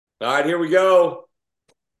All right, here we go.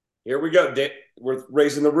 Here we go. We're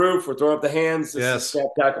raising the roof. We're throwing up the hands. This is Yes. Snap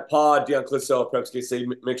Tackle Pod. Dion Clisso, PrepsKC,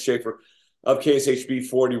 Mick Shaffer of KSHB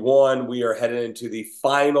 41. We are heading into the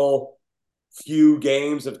final few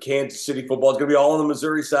games of Kansas City football. It's going to be all on the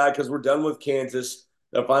Missouri side because we're done with Kansas.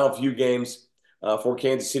 The final few games for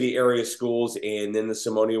Kansas City area schools, and then the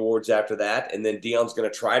Simone Awards after that. And then Dion's going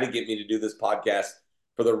to try to get me to do this podcast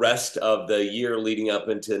for the rest of the year leading up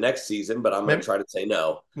into the next season, but I'm going Maybe. to try to say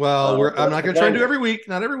no. Well, I'm That's not the going to try and plan do here. every week.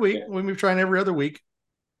 Not every week. Yeah. We'll be trying every other week.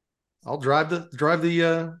 I'll drive the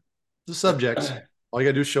subjects. All you got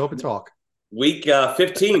to do is show up and talk. Week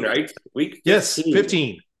 15, right? Week Yes, 15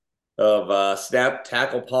 15. of Snap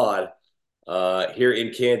Tackle Pod here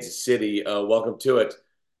in Kansas City. Welcome to it.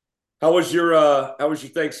 How was your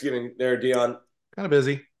Thanksgiving there, Dion? Kind of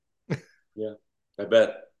busy. Yeah, I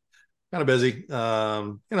bet. Kind of busy.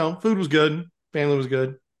 Food was good. Family was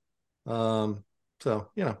good. So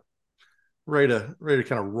ready to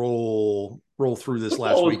kind of roll through this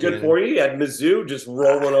last Football was good weekend. for you. You had Mizzou just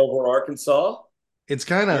rolling over Arkansas. It's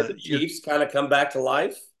kind You had of the Chiefs kind of come back to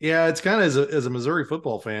life. yeah. It's kind of as a Missouri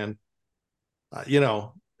football fan,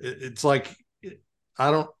 it's like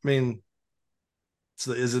I don't I mean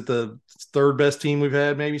is it the third best team we've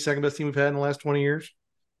had, maybe second best team we've had in the last 20 years?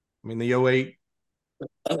 I mean, the '08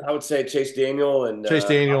 I would say Chase Daniel and Chase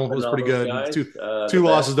Daniel Hoffman was and all pretty those good. guys, Two the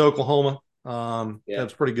losses best. to Oklahoma. Yeah.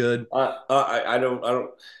 That's pretty good. I don't.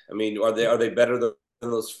 I mean, are they better than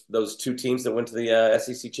those two teams that went to the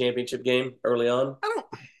SEC championship game early on? I don't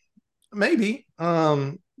maybe. I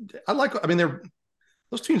mean,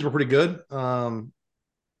 those teams were pretty good.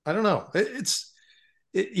 I don't know. It's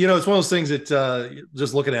one of those things that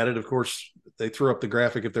just looking at it, of course, they threw up the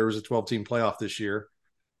graphic if there was a 12 team playoff this year,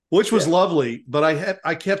 which was Yeah. lovely. But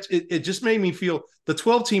I kept it just made me feel the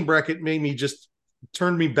 12 team bracket made me just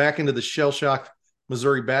turned me back into the shell shocked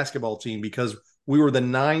Missouri basketball team because we were the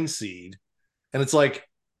 9 seed. And it's like,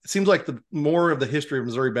 it seems like the more of the history of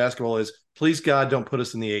Missouri basketball is please God, don't put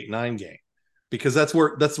us in the 8-9 game because that's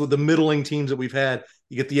what the middling teams that we've had.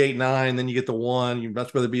 You get the 8-9, then you get the 1. You'd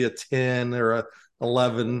much rather be a 10 or a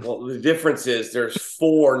 11. Well, the difference is there's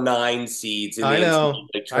 4 9 seeds in I the know.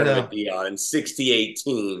 NCAA I tournament, know. Dion, and 68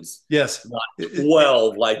 teams, Yes. not It,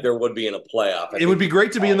 12 like there would be in a playoff. I it would think be you can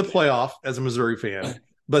great to be in the find it. playoff as a Missouri fan,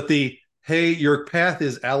 but hey, your path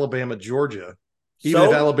is Alabama, Georgia. Even if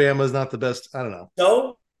So, Alabama is not the best, I don't know.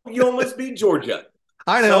 so you almost beat Georgia.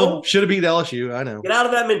 I know. So Should have beat LSU. I know. get out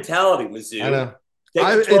of that mentality, I Mizzou. know. Take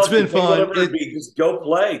the It's 12 been seed, take fun. whatever it be. Just go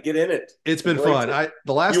play, get in it, It's been embrace fun. it.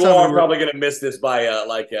 The last You time we are were probably going to miss this by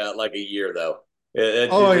like a year though.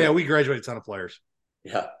 Oh yeah, Just we graduated a ton of players.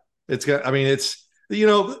 yeah. It's got. I mean, it's the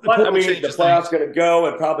But I portal mean, the changes things. playoffs going to go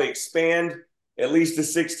and probably expand at least to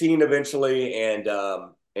 16 eventually, and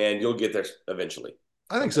you'll get there eventually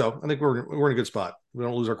I think someday. so. I think we're in a good spot. We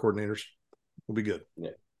don't lose our coordinators. We'll be good.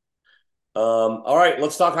 Yeah. All right,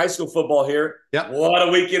 let's talk high school football here. Yep. What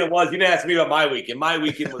a weekend it was! You didn't ask me about my weekend. My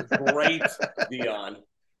weekend was great, Dion.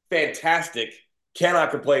 Fantastic.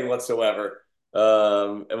 Cannot complain whatsoever.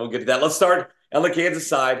 And we'll get to that. Let's start on the Kansas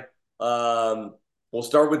side. We'll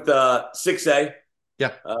start with 6A.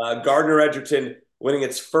 Yeah. Gardner Edgerton winning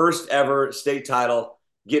its first ever state title,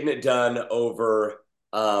 getting it done over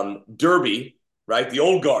Derby, right? The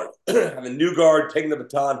old guard, and the new guard taking the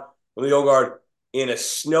baton from the old guard in a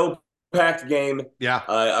snow-packed game, Yeah.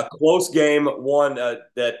 a close game, one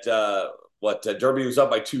that Derby was up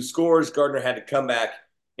by 2 scores. Gardner had to come back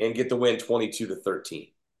and get the win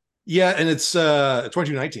 22-13. Yeah. And it's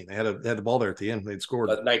 22-19. They had the ball there at the end. They'd scored.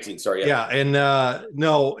 19, sorry, yeah. Yeah. And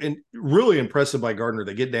no, and really impressive by Gardner.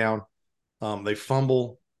 They get down. They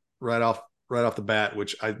fumble right off the bat,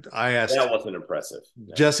 which I That asked wasn't impressive.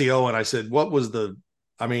 No. Jesse Owen. I said, "What was the?"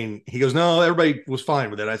 I mean, he goes, "No, everybody was fine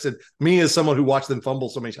with it." I said, "Me as someone who watched them fumble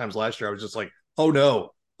so many times last year, I was just like, oh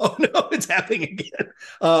no, oh no, it's happening again."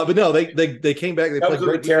 But no, they came back. They Comes played with the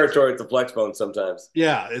great defense. territory with the flex bone sometimes.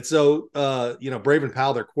 Yeah, and so Braven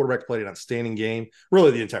Powell, their quarterback, played an outstanding game. Really,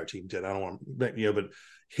 the entire team did. I don't want but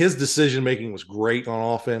his decision making was great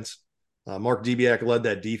on offense. Mark Debiak led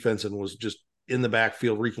that defense and was just in the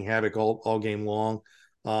backfield wreaking havoc all game long.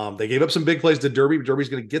 They gave up some big plays to Derby. But Derby's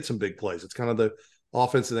going to get some big plays. It's kind of the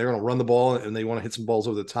offense, and they're going to run the ball and they want to hit some balls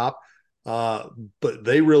over the top. But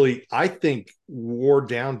they really, I think, wore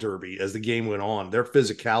down Derby as the game went on. Their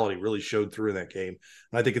physicality really showed through in that game.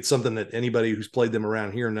 And I think it's something that anybody who's played them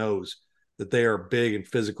around here knows that they are big and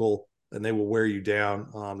physical and they will wear you down.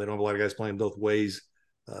 They don't have a lot of guys playing both ways.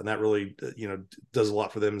 And that really, does a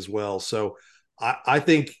lot for them as well. So I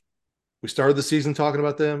think we started the season talking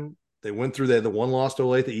about them. They went through, they had the one loss to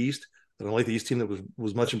Olathe East, an Olathe East team that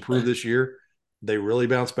was much improved this year. They really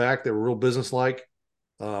bounced back. They were real businesslike,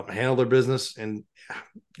 handled their business. And,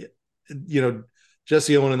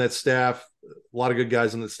 Jesse Owen and that staff, a lot of good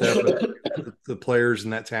guys on that staff, but the players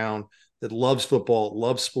in that town that loves football,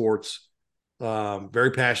 loves sports,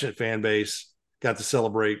 very passionate fan base, got to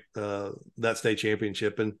celebrate that state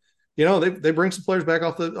championship. And, they bring some players back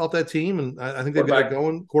off that team, and I think they've got it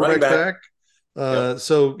going. Quarterback's back.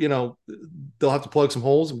 So, they'll have to plug some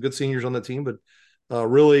holes, some good seniors on the team, but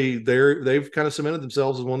really they've kind of cemented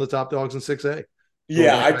themselves as one of the top dogs in 6A.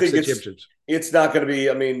 Yeah, I think it's not going to be,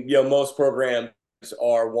 most programs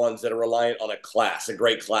are ones that are reliant on a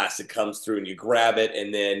great class that comes through and you grab it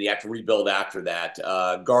and then you have to rebuild after that.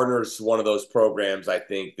 Gardner's one of those programs, I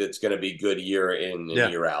think, that's going to be good year in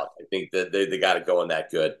and year out. I think that they got it going that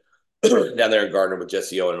good down there in Gardner with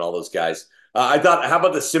Jesse Owen and all those guys. I thought, how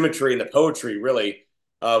about the symmetry and the poetry, really,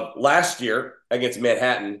 of last year against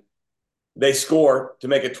Manhattan? They score to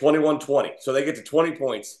make it 21-20. So they get to 20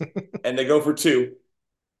 points and they go for 2,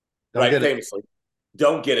 famously.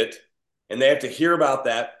 Don't get it. And they have to hear about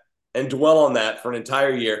that and dwell on that for an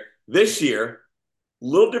entire year. This year,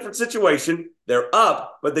 little different situation. They're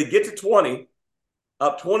up, but they get to 20,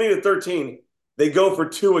 up 20-13. They go for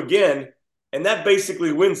 2 again, and that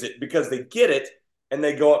basically wins it because they get it and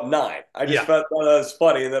they go up 9. I just thought that was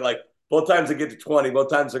funny. And then, both times they get to 20, both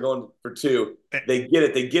times they're going for 2. They get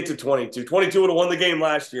it. They get to 22. 22 would have won the game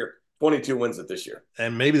last year. 22 wins it this year.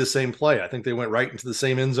 And maybe the same play. I think they went right into the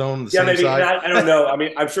same end zone, the same side. I don't know.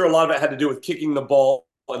 I'm sure a lot of it had to do with kicking the ball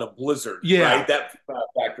in a blizzard, right? That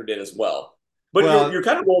factored in as well. But you're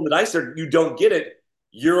kind of rolling the dice there. You don't get it.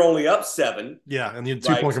 You're only up 7. Yeah, and the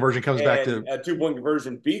 2-point conversion comes back to... A 2-point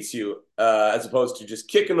conversion beats you as opposed to just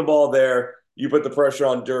kicking the ball there. You put the pressure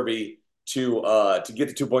on Derby to get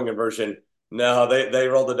the 2-point conversion. No, they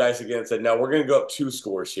rolled the dice again and said, no, we're going to go up 2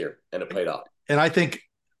 scores here, and it paid off. And I think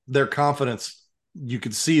their confidence, you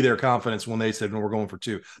could see their confidence when they said, no, we're going for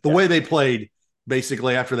 2. The way they played,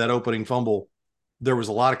 basically, after that opening fumble, there was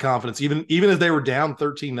a lot of confidence. Even as they were down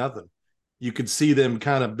 13-0, you could see them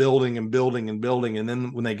kind of building and building and building. And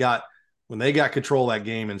then when they got control of that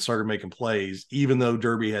game and started making plays, even though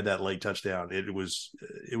Derby had that late touchdown, it was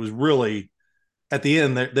really, at the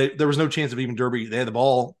end, there was no chance of even Derby. They had the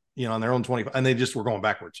ball, on their own 25, and they just were going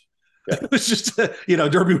backwards. Yeah. It was just,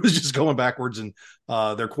 Derby was just going backwards, and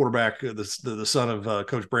their quarterback, the son of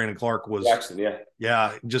Coach Brandon Clark, was Jackson,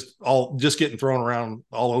 just getting thrown around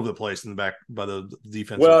all over the place in the back by the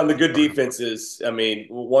defense. Well, and the good defense is,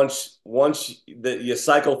 once you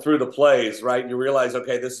cycle through the plays, right, you realize,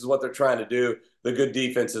 okay, this is what they're trying to do. The good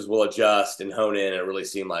defenses will adjust and hone in. And it really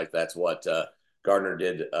seemed like that's what Gardner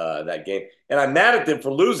did that game. And I'm mad at them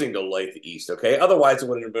for losing to Olathe East. Okay, otherwise it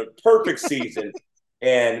would have been a perfect season.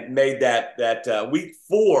 And made that week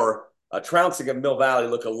 4 trouncing of Mill Valley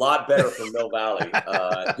look a lot better for Mill Valley.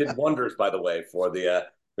 Did wonders, by the way, for the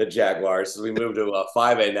Jaguars. So we moved to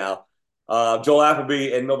 5A now. Joel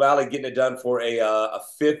Appleby and Mill Valley getting it done for a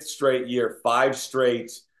 5th straight year, 5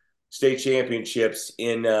 straight state championships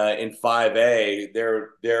in 5A.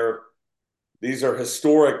 These are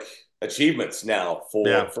historic achievements now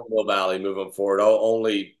for Mill Valley moving forward.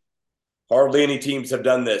 Hardly any teams have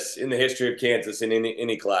done this in the history of Kansas in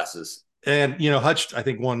any classes. And, Hutch, I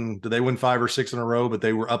think did they win 5 or 6 in a row, but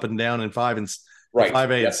they were up and down in 5 and 5A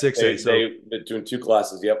and 6A. They doing 2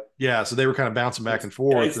 classes. Yep. Yeah. So they were kind of bouncing back and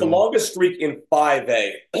forth. It's the longest streak in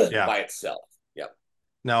 5A by itself. Yep.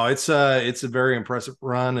 No, it's a very impressive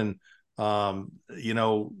run. And, the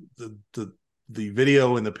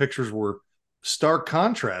video and the pictures were stark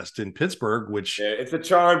contrast in Pittsburgh, which it's a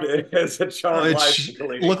charmed life.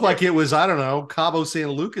 It looked like it was, I don't know, Cabo San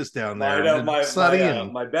Lucas down there. I know my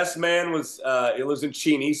best man was he lives in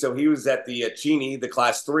Cheney, so he was at the Cheney, the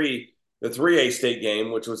Class 3, the 3A state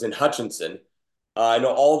game, which was in Hutchinson. I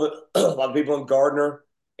know a lot of people in Gardner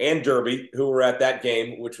and Derby who were at that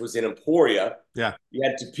game, which was in Emporia. Yeah, you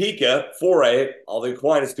had Topeka 4A. All the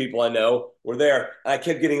Aquinas people I know were there. I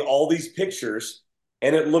kept getting all these pictures.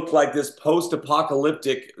 And it looked like this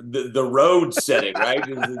post-apocalyptic, the road setting, right?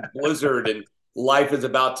 It was a blizzard and life is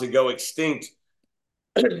about to go extinct.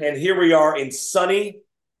 And here we are in sunny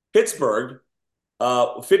Pittsburgh,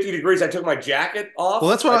 50 degrees. I took my jacket off. Well,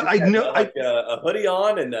 that's what I know. A hoodie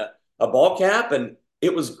on and a ball cap, and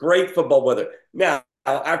it was great football weather. Now,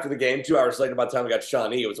 after the game, 2 hours later, by the time we got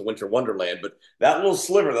Shawnee, it was a winter wonderland. But that little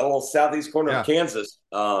sliver, that little southeast corner of Kansas,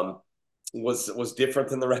 was different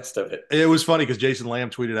than the rest of it. It was funny because Jason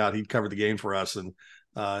Lamb tweeted out he'd covered the game for us, and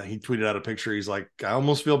he tweeted out a picture. He's like, I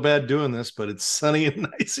almost feel bad doing this, but it's sunny and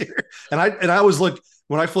nice here. And I was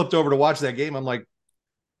when I flipped over to watch that game, I'm like,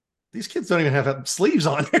 these kids don't even have sleeves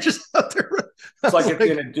on. They're just out there It's like it's like,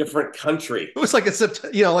 in a different country. it was like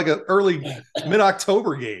like an early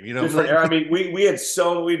mid-October game, Different. I mean,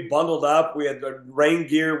 we'd bundled up. We had the rain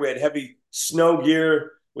gear. We had heavy snow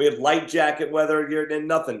gear. We had light jacket weather gear. And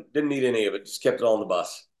nothing. Didn't need any of it. Just kept it all on the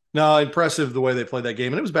bus. No, impressive the way they played that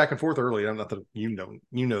game, and it was back and forth early. I'm not that you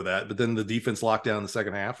know that, but then the defense locked down in the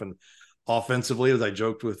second half, and offensively, as I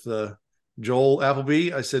joked with Joel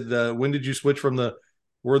Appleby, I said, "When did you switch from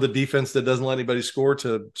we're the defense that doesn't let anybody score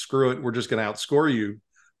to screw it, we're just going to outscore you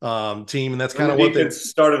team?" And that's kind of what they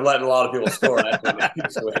started letting a lot of people score. That's when they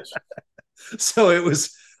switched. So it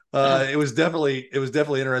was definitely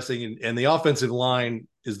interesting, and the offensive line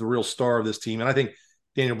is the real star of this team, and I think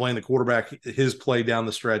Daniel Blaine, the quarterback, his play down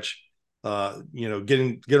the stretch,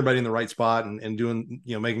 getting everybody in the right spot and doing,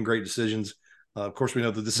 making great decisions. Of course, we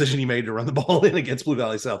know the decision he made to run the ball in against Blue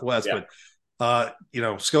Valley Southwest, yeah. But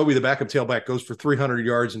Scobie, the backup tailback, goes for 300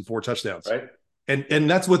 yards and 4 touchdowns. Right.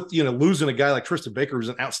 And that's what, losing a guy like Tristan Baker, who's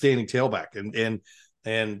an outstanding tailback, and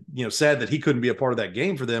sad that he couldn't be a part of that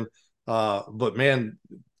game for them. But man,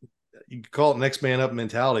 you could call it next man up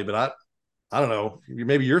mentality, but I don't know.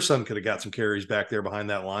 Maybe your son could have got some carries back there behind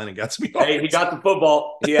that line and got some yards. Hey, he got the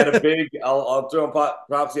football. He had a big. I'll throw him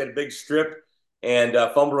props. He had a big strip and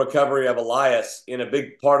fumble recovery of Elias in a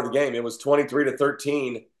big part of the game. It was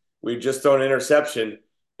 23-13. We'd just thrown an interception,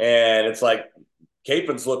 and it's like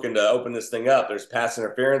Capen's looking to open this thing up. There's pass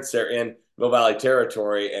interference. They're in Mill Valley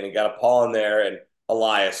territory, and he got a paw in there, and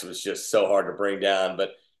Elias was just so hard to bring down, but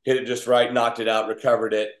hit it just right, knocked it out,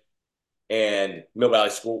 recovered it. And Mill Valley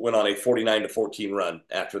School went on a 49-14 run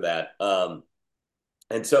after that.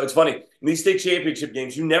 And so it's funny. In these state championship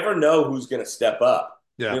games, you never know who's going to step up.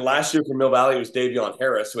 Yeah. I mean, last year for Mill Valley, it was Dion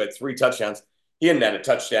Harris, who had 3 touchdowns. He hadn't had a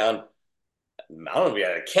touchdown. I don't know if he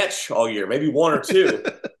had a catch all year, maybe 1 or 2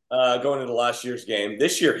 going into last year's game.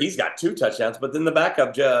 This year, he's got 2 touchdowns. But then the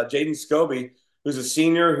backup, Jaden Scobie, who's a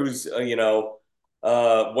senior, who's,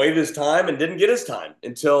 waited his time and didn't get his time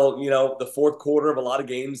until, the fourth quarter of a lot of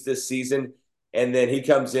games this season. And then he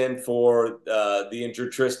comes in for the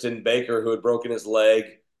injured Tristan Baker, who had broken his leg,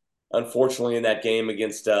 unfortunately, in that game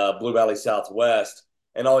against Blue Valley Southwest.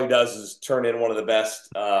 And all he does is turn in one of the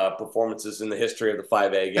best performances in the history of the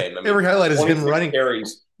 5A game. I mean, every highlight is him running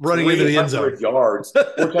into the end zone. Yards,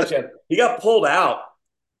 4 touchdowns. He got pulled out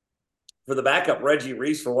for the backup, Reggie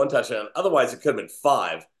Reese, for 1 touchdown. Otherwise, it could have been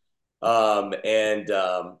 5.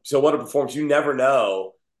 So what a performance. You never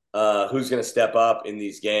know who's going to step up in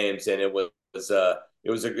these games. And it was a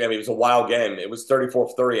wild game. It was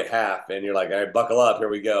 34-30 at half. And you're like, all right, buckle up. Here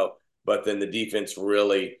we go. But then the defense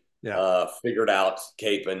really figured out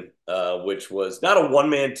Capen, which was not a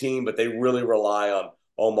one-man team, but they really rely on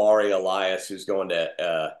Omari Elias, who's going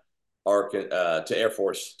to Air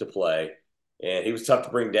Force to play. And he was tough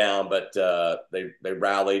to bring down, but they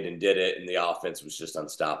rallied and did it, and the offense was just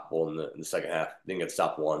unstoppable in the second half. Didn't get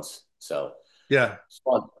stopped once. So yeah, it's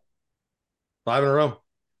fun. 5 in a row.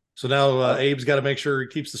 So now Abe's got to make sure he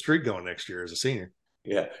keeps the streak going next year as a senior.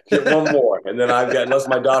 Yeah, get 1 more, and then unless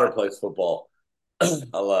my daughter plays football,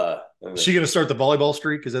 I'll. Is she going to start the volleyball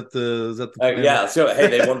streak? Is that the yeah? So hey,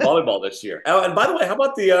 they won volleyball this year. Oh, and by the way, how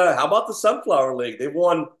about the Sunflower League? They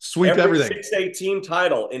won everything. 6A team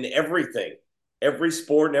title in everything. Every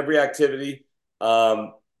sport and every activity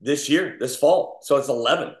this fall. So it's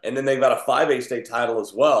 11. And then they've got a 5A state title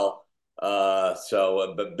as well.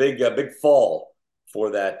 So a big fall for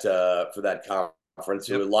that conference,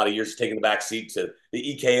 who a lot of years taking the back seat to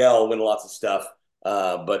the EKL, win lots of stuff.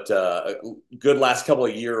 But a good last couple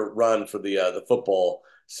of year run for the football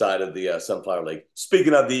side of the Sunflower League.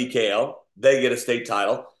 Speaking of the EKL, they get a state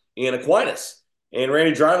title in Aquinas. And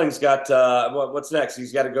Randy Dryling's got what's next?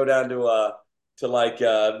 He's got to go down to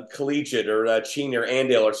Collegiate or Cheney or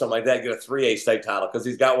Andale or something like that, get a 3A state title, because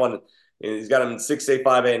he's got one. He's got them in 6A,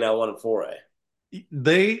 5A, now 1 in 4A.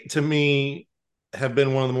 They, to me, have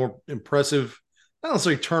been one of the more impressive, not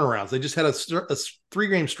necessarily turnarounds. They just had a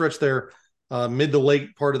 3-game stretch there, mid to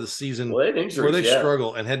late part of the season, where they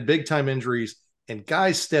struggled and had big time injuries, and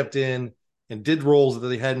guys stepped in and did roles that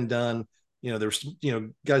they hadn't done. There's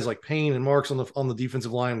guys like Payne and Marks on the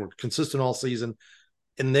defensive line were consistent all season.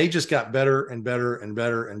 And they just got better and better and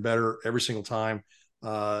better and better every single time.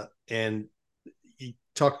 And he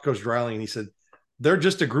talked to Coach Dryling, and he said, they're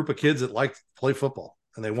just a group of kids that like to play football,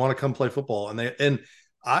 and they want to come play football. And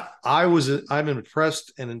I'm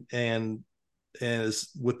impressed and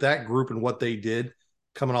with that group and what they did,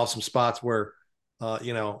 coming off some spots where,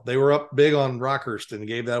 they were up big on Rockhurst and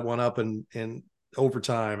gave that one up in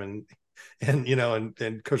overtime.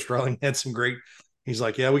 And Coach Dryling had some great. He's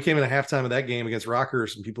like, yeah, we came in at halftime of that game against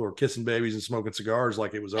Rockhurst, and people were kissing babies and smoking cigars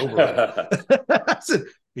like it was over. I said,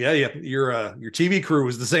 Yeah, yeah. Your TV crew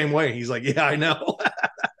was the same way. He's like, yeah, I know.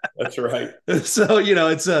 That's right. So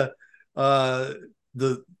it's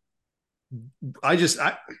the I just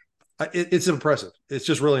it's impressive. It's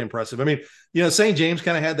just really impressive. I mean, St. James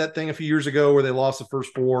kind of had that thing a few years ago where they lost the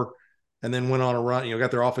first four and then went on a run.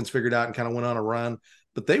 Got their offense figured out and kind of went on a run.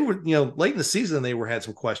 But they were, late in the season, they had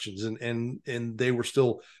some questions and they were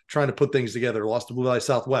still trying to put things together. Lost to Blue Valley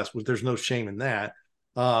Southwest, which there's no shame in that.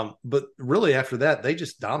 But really after that, they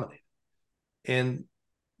just dominated. And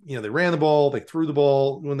they ran the ball, they threw the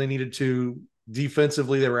ball when they needed to.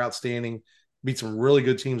 Defensively, they were outstanding. Beat some really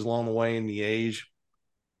good teams along the way in the age.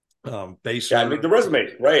 Baser. Yeah, I mean the resume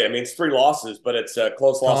is great. I mean it's 3 losses, but it's a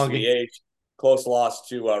close loss to the age, close loss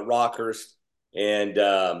to Rockers, and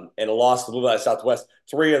a loss to Blue Valley Southwest.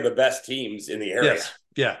 3 of the best teams in the area. Yes.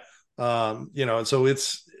 Yeah. And so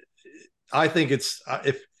I think it's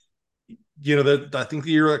if I think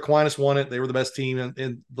the year Aquinas won it, they were the best team,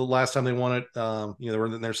 and the last time they won it, they were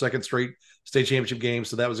in their second straight state championship game,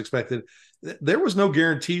 so that was expected. There was no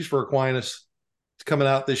guarantees for Aquinas coming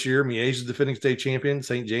out this year. Miege is the defending state champion.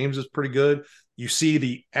 St. James is pretty good. You see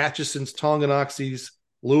the Atchisons, Tonganoxies,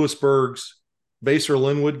 Lewisburgs, Baser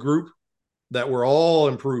Linwood group that were all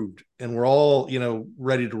improved and we're all,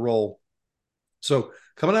 ready to roll. So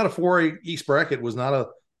coming out of 4A East bracket was not a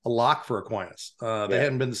lock for Aquinas. They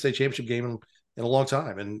hadn't been to the state championship game in a long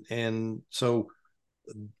time. And so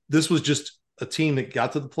this was just a team that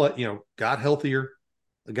got to the play, got healthier.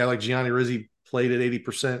 A guy like Gianni Rizzi played at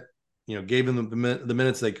 80%, gave them the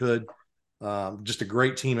minutes they could. Just a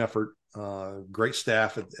great team effort, great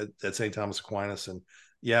staff at St. Thomas Aquinas. And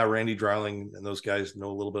Randy Dreiling and those guys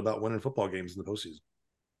know a little bit about winning football games in the postseason.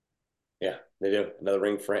 Yeah, they do. Another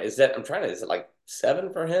ring for him. Is it like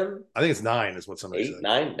 7 for him? I think it's 9 is what somebody 8,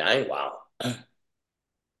 said. 9. Wow.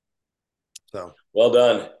 So well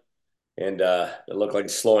done. And it looked like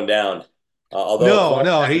it's slowing down. Although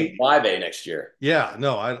no, he 5A next year. Yeah,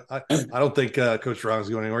 no, I don't think Coach Strong's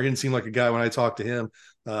going anywhere. He didn't seem like a guy when I talked to him.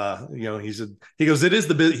 He said it is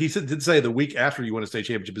did say the week after you win a state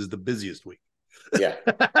championship is the busiest week. Yeah.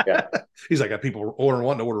 He's like, got people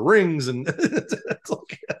wanting to order rings and it's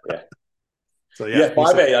like, yeah. So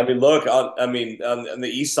 5A. I mean, look, on the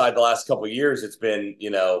east side the last couple of years, it's been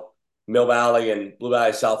Mill Valley and Blue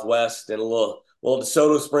Valley Southwest and a little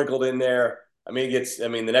DeSoto sprinkled in there. I mean,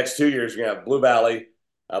 the next 2 years you're gonna have Blue Valley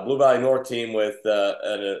North team with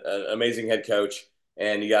an amazing head coach,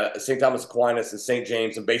 and you got St. Thomas Aquinas and St.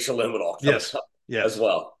 James and Baser Linwood all coming up as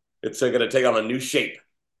well. It's going to take on a new shape.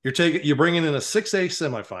 You're bringing in a 6A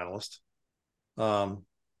semifinalist,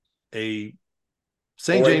 a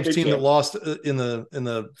St. James team that lost in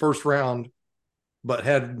the first round, but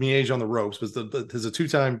had Miege on the ropes. Was a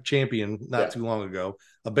 2-time champion not too long ago.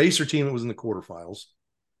 A Baser team that was in the quarterfinals.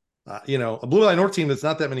 A Blue Valley North team that's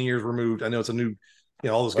not that many years removed. I know it's a new,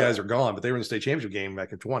 all those guys are gone, but they were in the state championship game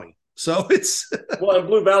back in 20. So it's well, in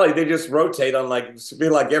Blue Valley, they just rotate on who's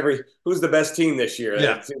the best team this year.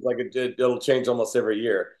 Yeah. It seems like it'll change almost every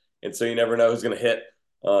year. And so you never know who's going to hit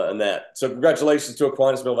in that. So congratulations to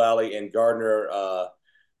Aquinas, Mill Valley, and Gardner.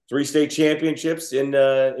 3 state championships and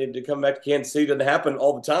to come back to Kansas City doesn't happen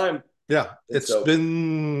all the time. Yeah. It's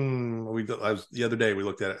been, the other day we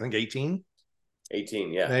looked at it, I think 18.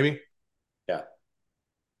 18, yeah. Maybe. Yeah.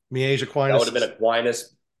 Miege, Aquinas. That would have been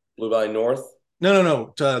Aquinas, Blue Valley North?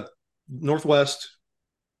 No. Northwest,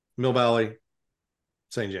 Mill Valley,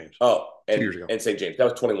 St. James. Oh, 2 years ago. And St. James. That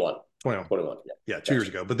was 21. 21. Yeah, 2 years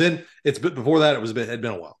ago. But then before that, it had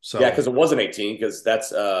been a while. So yeah, because it wasn't 18, because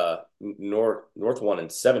that's North won in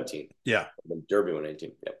 17. Yeah. Derby won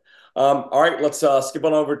 18. Yeah. All right, let's skip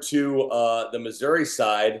on over to the Missouri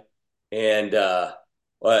side. And a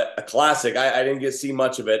classic. I didn't get to see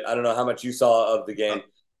much of it. I don't know how much you saw of the game.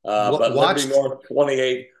 But Liberty North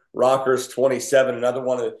 28, Rockers 27. Another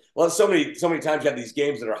one of so many times you have these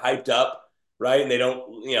games that are hyped up, right? And they don't,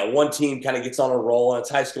 one team kind of gets on a roll, and it's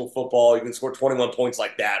high school football. You can score 21 points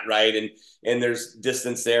like that, right? And there's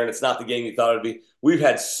distance there, and it's not the game you thought it would be. We've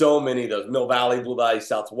had so many of those. Mill Valley, Blue Valley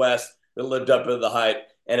Southwest that lived up to the hype,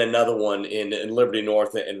 and another one in Liberty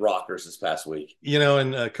North and Rockers this past week.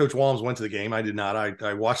 And Coach Walms went to the game. I did not.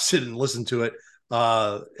 I watched it and listened to it.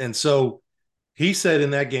 And so he said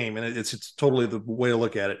in that game, and it's totally the way to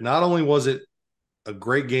look at it, not only was it a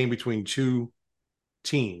great game between two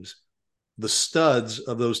teams, the studs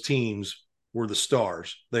of those teams were the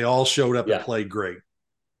stars. They all showed up and played great.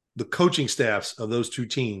 The coaching staffs of those two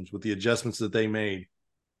teams, with the adjustments that they made,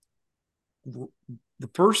 the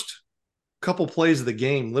first couple plays of the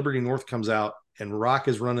game, Liberty North comes out and Rock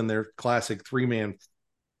is running their classic 3-man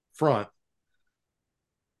front,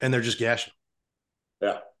 and they're just gashing.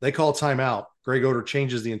 Yeah. They call timeout, Greg Oder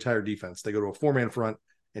changes the entire defense. They go to a 4-man front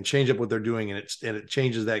and change up what they're doing, and it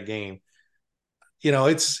changes that game.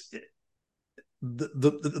 It's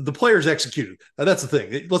the players executed. That's the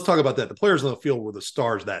thing. Let's talk about that. The players on the field were the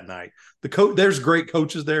stars that night. There's great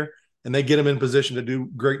coaches there, and they get them in position to do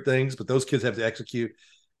great things, but those kids have to execute.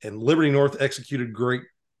 And Liberty North executed great.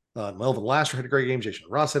 Melvin Lasher had a great game. Jason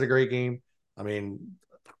Ross had a great game. I mean,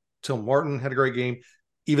 Tim Martin had a great game.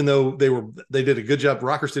 Even though they did a good job,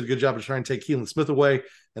 Rockers did a good job of trying to take Keelan Smith away,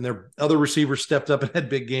 and their other receivers stepped up and had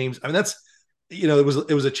big games. I mean, it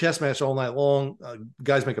was a chess match all night long.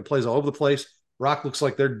 Guys making plays all over the place. Rock looks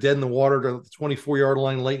like they're dead in the water to the 24-yard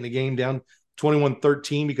line late in the game, down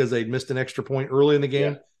 21-13 because they'd missed an extra point early in the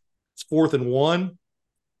game. Yeah. It's 4th and 1.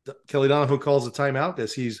 Kelly Donahoe calls a timeout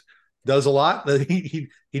as he does a lot. He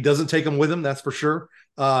doesn't take them with him, that's for sure.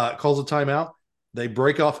 Calls a timeout. They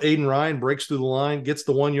break off Aiden Ryan, breaks through the line, gets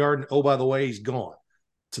the 1 yard, and oh, by the way, he's gone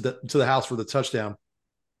to the house for the touchdown.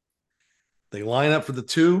 They line up for the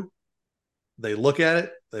 2. They look at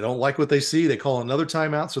it. They don't like what they see. They call another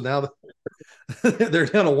timeout. So now they're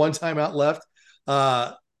down to 1 timeout left.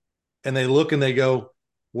 And they look and they go,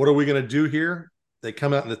 what are we going to do here? They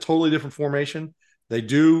come out in a totally different formation. They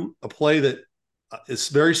do a play that is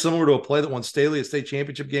very similar to a play that won Staley a state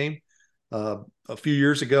championship game a few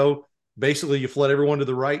years ago. Basically, you flood everyone to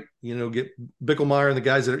the right, get Bickelmeyer and the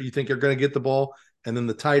guys that you think are going to get the ball, and then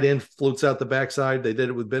the tight end floats out the backside. They did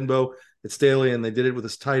it with Benbow at Staley, and they did it with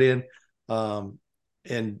his tight end.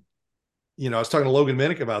 And I was talking to Logan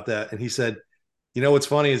Minnick about that, and he said, what's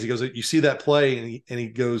funny is he goes, you see that play, and he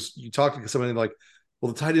goes, you talk to somebody like,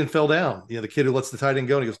 well, the tight end fell down. The kid who lets the tight end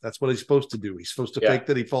go, and he goes, that's what he's supposed to do. He's supposed to fake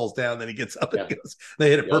that he falls down, then he gets up and goes. They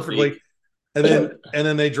hit it perfectly. And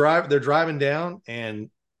then they're driving down, and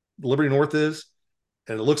Liberty North is,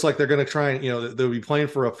 and it looks like they're going to try and, they'll be playing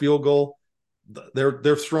for a field goal.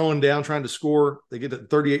 They're throwing down, trying to score. They get a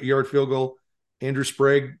 38-yard field goal. Andrew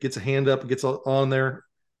Sprague gets a hand up, gets on there,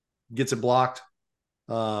 gets it blocked.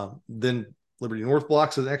 Then Liberty North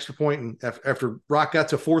blocks an extra point, and after Rock got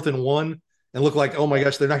to 4th and 1 and looked like, oh my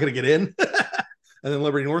gosh, they're not going to get in. And then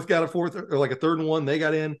Liberty North got a 4th or like a 3rd and 1. They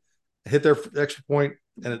got in, hit their extra point,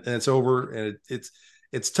 and it's over. And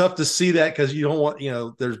it's tough to see that because you don't want,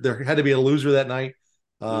 there had to be a loser that night.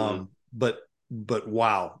 But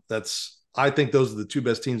wow, I think those are the 2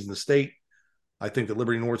 best teams in the state. I think that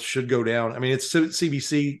Liberty North should go down. I mean, it's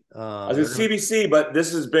CBC. CBC, but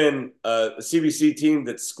this has been a CBC team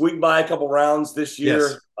that squeaked by a couple rounds this year,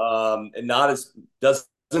 yes. And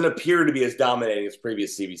doesn't appear to be as dominating as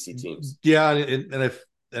previous CBC teams. Yeah, and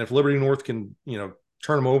if Liberty North can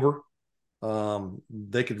turn them over,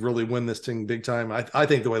 they could really win this thing big time. I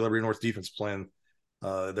think the way Liberty North defense is playing,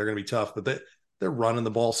 they're going to be tough, but they're running the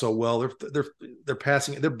ball so well. They're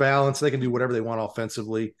passing, they're balanced. They can do whatever they want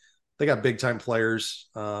offensively. They got big time players.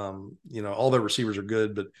 All their receivers are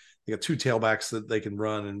good, but they got 2 tailbacks that they can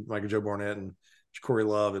run, and Michael Joe Barnett and Corey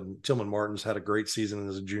Love, and Tillman Martin's had a great season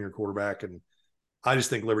as a junior quarterback. And I just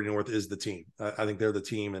think Liberty North is the team. I think they're the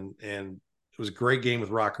team, and it was a great game with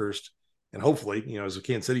Rockhurst. And hopefully, as a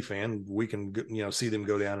Kansas City fan, we can, see them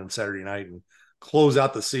go down on Saturday night and close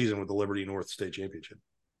out the season with the Liberty North State Championship.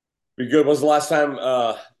 Be good. When was the last time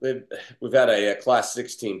we've had a Class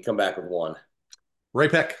 16 come back with 1? Ray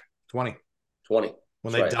Peck, 20.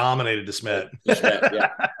 When that's they dominated DeSmet. Yeah,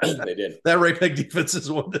 they did. That Ray Peck defense is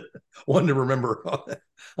one to remember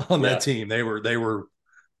on that team. They were.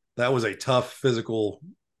 That was a tough physical.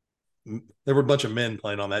 There were a bunch of men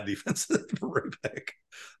playing on that defense for Ray Peck.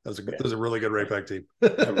 That was a really good Ray Peck team. I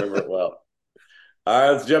remember it well. All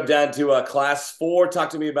right, let's jump down to Class 4.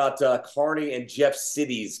 Talk to me about Kearney and Jeff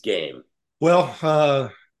City's game.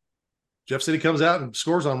 Well, Jeff City comes out and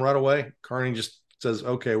scores on them right away. Kearney just says,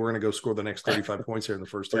 okay, we're going to go score the next 35 points here in the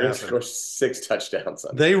first half. We're going to score 6 touchdowns.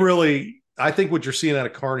 I think what you're seeing out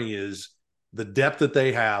of Kearney is the depth that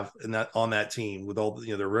they have on that team with all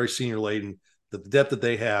they're very senior laden. The depth that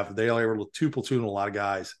they have, they are able to platoon a lot of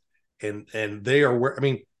guys, and they are.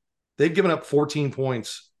 They've given up 14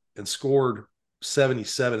 points and scored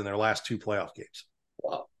 77 in their last 2 playoff games.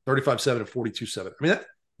 Wow, 35-7 and 42-7. I mean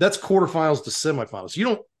that's quarterfinals to semifinals.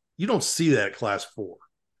 You don't see that at Class 4.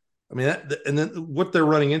 I mean, and then what they're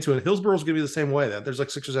running into, and Hillsboro's going to be the same way. That there's like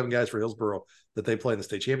 6 or 7 guys for Hillsboro that they play in the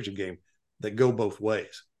state championship game that go both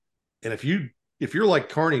ways. And if you're like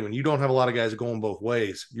Kearney, when you don't have a lot of guys going both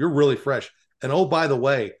ways, you're really fresh. And oh, by the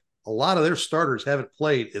way, a lot of their starters haven't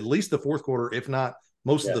played at least the 4th quarter, if not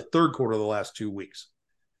most of the 3rd quarter of the last 2 weeks.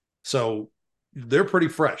 So they're pretty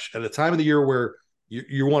fresh at a time of the year where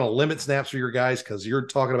you want to limit snaps for your guys because you're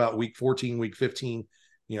talking about week 14, week 15.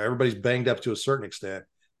 Everybody's banged up to a certain extent.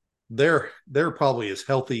 They're probably as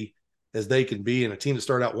healthy as they can be. And a team that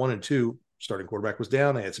started out 1-2, starting quarterback was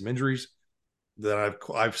down. They had some injuries. Then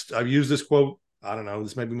I've used this quote. I don't know.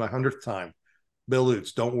 This may be my 100th time. Bill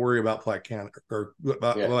Lutz, don't worry about Platte County or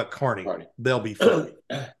about Kearney. They'll be fine.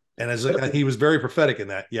 And as he was very prophetic in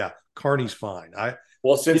that, yeah, Kearney's fine.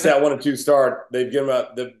 Well, since that 1-2 start, they've given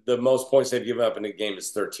up the most points they've given up in a game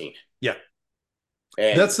is 13. Yeah.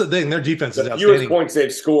 And that's the thing. Their defense is outstanding. The fewest points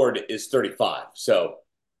they've scored is 35. So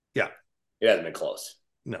yeah, it hasn't been close.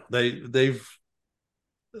 No, they've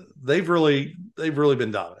really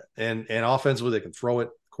been dominant. And offensively, they can throw it.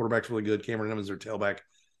 Quarterback's really good. Cameron Emmons, their tailback.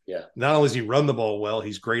 Yeah. Not only does he run the ball well,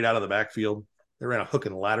 he's great out of the backfield. They ran a hook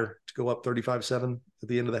and ladder to go up 35-7 at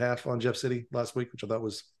the end of the half on Jeff City last week, which I thought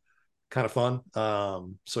was kind of fun.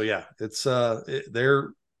 So yeah, it's they're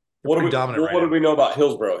pretty dominant. What do we know about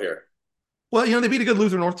Hillsborough here? Well, they beat a good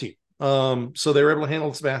Lutheran North team. So they were able to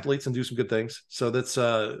handle some athletes and do some good things. So that's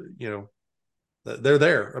they're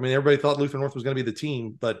there. I mean, everybody thought Lutheran North was going to be the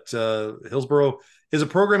team, but Hillsborough is a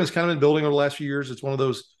program that's kind of been building over the last few years. It's one of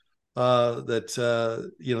those that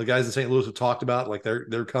the guys in St. Louis have talked about, like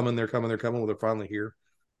they're coming. Well, they're finally here.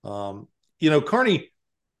 Kearney,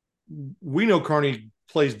 we know Kearney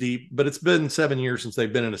plays deep, but it's been 7 years since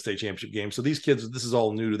they've been in a state championship game. So these kids, this is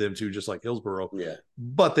all new to them too, just like Hillsborough. Yeah.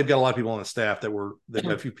 But they've got a lot of people on the staff they've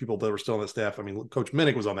got a few people that were still on that staff. I mean, Coach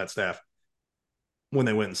Mick was on that staff when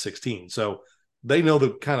they went in 16. So they know the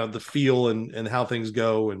kind of the feel and how things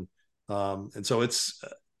go. And so it's,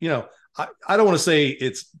 I don't want to say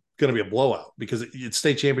it's going to be a blowout because it's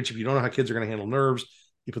state championship. You don't know how kids are going to handle nerves.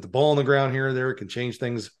 You put the ball on the ground here or there, it can change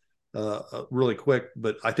things really quick.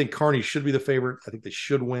 But I think Kearney should be the favorite. I think they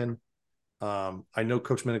should win. I know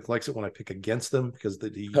Coach Minnick likes it when I pick against them because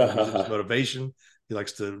he uses his motivation. He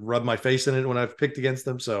likes to rub my face in it when I've picked against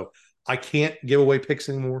them. So I can't give away picks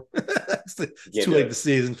anymore. It's too late in the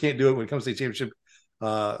season. Can't do it when it comes to the championship.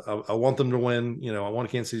 I want them to win. I want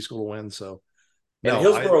Kansas City School to win. So. And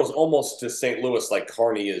Hillsborough is almost to St. Louis like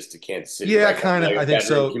Kearney is to Kansas City. Yeah, right? Kind of. Like I think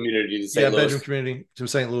so. Community to St. Louis. Bedroom community to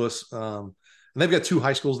St. Louis. And they've got 2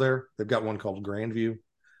 high schools there. They've got one called Grandview,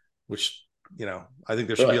 which I think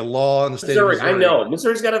there should be a law in the state of Missouri. I know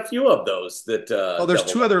Missouri's got a few of those. That there's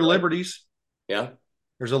 2 other Liberties. Yeah,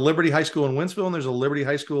 there's a Liberty High School in Wentzville, and there's a Liberty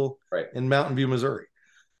High School in Mountain View, Missouri.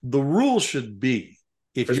 The rule should be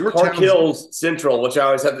there's your Park Hills Central, which I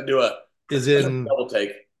always have to do is in double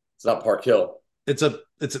take. It's not Park Hill. I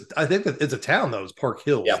think that it's a town though. It's Park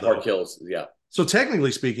Hills. Yeah, Park Hills. Yeah. So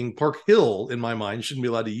technically speaking, Park Hill, in my mind, shouldn't be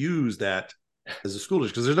allowed to use that as a school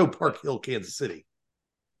district because there's no Park Hill, Kansas City.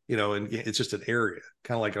 And it's just an area,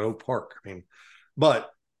 kind of like an Oak Park. I mean, but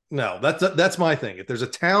no, that's my thing. If there's a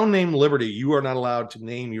town named Liberty, you are not allowed to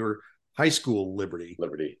name your high school Liberty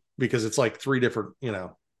because it's like 3 different.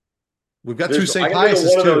 We've got 2 St.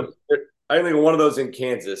 Pius's too. I think one of those in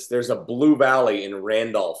Kansas. There's a Blue Valley in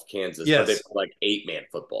Randolph, Kansas. Yes. But they play like 8-man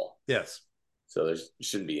football. Yes. So there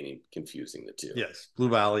shouldn't be any confusing the two. Yes, Blue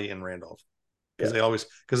Valley and Randolph. Because they always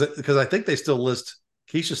because I think they still list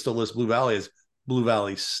Keisha still lists Blue Valley as Blue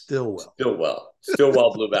Valley Stillwell.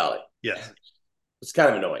 Stillwell Blue Valley. Yes. It's kind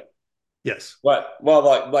of annoying. Yes. But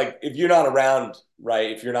like if you're not around,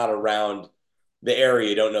 right? If you're not around the area,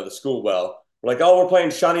 you don't know the school well. We're like, we're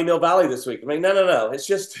playing Shawnee Mill Valley this week. I'm like, no. It's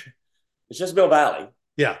just Mill Valley.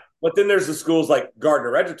 Yeah. But then there's the schools like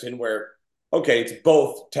Gardner Edgerton where, okay, it's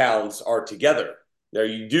both towns are together. There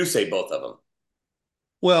you do say both of them.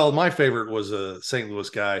 Well, my favorite was a St.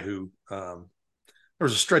 Louis guy who there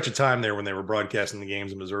was a stretch of time there when they were broadcasting the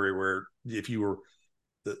games in Missouri where if you were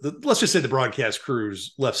let's just say the broadcast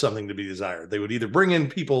crews left something to be desired. They would either bring in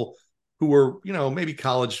people who were, maybe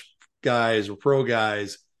college guys or pro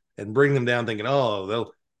guys and bring them down thinking, we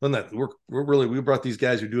brought these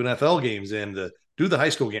guys who do NFL games in to do the high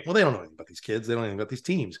school game. Well, they don't know anything about these kids. They don't know anything about these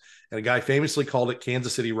teams. And a guy famously called it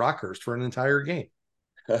Kansas City Rockhurst for an entire game.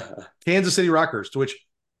 Kansas City Rockhurst, to which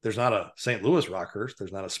there's not a St. Louis Rockhurst.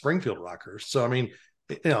 There's not a Springfield Rockhurst. So, I mean,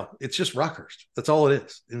 it's just Rockhurst. That's all it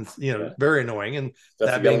is. And, very annoying. And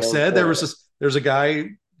that being said, there's a guy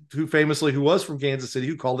who was from Kansas City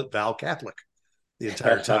who called it Val Catholic the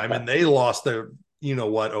entire time. And they lost their,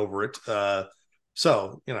 over it.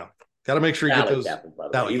 So, got to make sure you get those.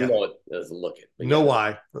 Valley, even though it doesn't look it.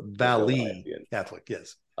 Why? Valley Catholic,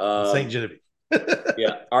 yes. St. Genevieve.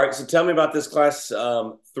 Yeah. All right. So tell me about this class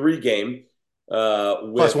 3 game.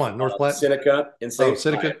 With +1, North Platte. Seneca and St.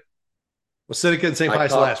 Seneca. Well, Seneca and St.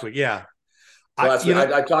 Pius last week. Yeah.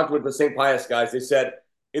 I talked with the St. Pius guys. They said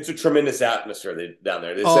it's a tremendous atmosphere down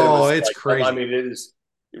there. They said it's crazy. I mean, it is.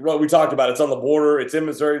 We talked about it. It's on the border. It's in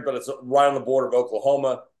Missouri, but it's right on the border of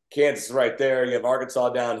Oklahoma. Kansas is right there. You have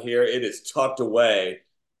Arkansas down here. It is tucked away.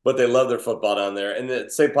 but they love their football down there. And the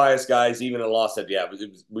St. Pius guys, even in loss, said, yeah,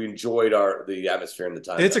 we enjoyed the atmosphere and the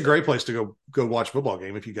time. It's a great place to go watch a football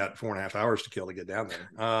game if you got 4.5 hours to kill to get down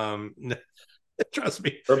there. Trust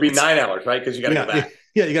me. Or it'd be 9 hours, right? Because you got to go back.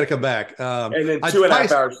 Yeah, you got to come back. And then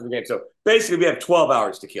 2.5 hours for the game. So basically, we have 12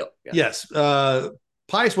 hours to kill. Yeah. Yes.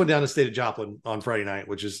 Pius went down to State of Joplin on Friday night,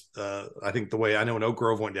 which is, I think, the way I know when Oak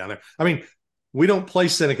Grove went down there. I mean, we don't play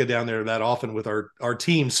Seneca down there that often with our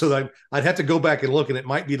team, so I'd have to go back and look, and it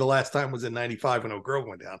might be the last time was in '95 when Oak Grove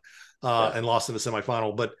went down and lost in the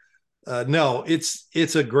semifinal. But no,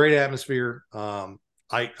 it's a great atmosphere.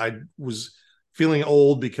 I was feeling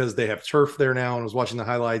old because they have turf there now, and I was watching the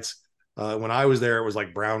highlights. When I was there, it was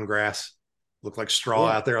like brown grass, looked like straw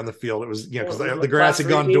out there on the field. It was, because the grass had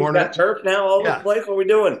gone dormant. Turf now all over the place. What are we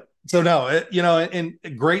doing? So no, and a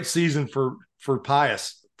great season for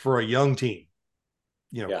Pius for a young team.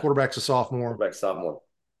 Quarterback's a sophomore.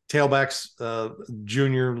 Tailbacks,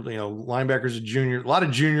 junior. Linebackers a junior. A lot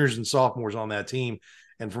of juniors and sophomores on that team.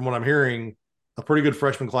 And from what I'm hearing, a pretty good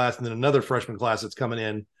freshman class, and then another freshman class that's coming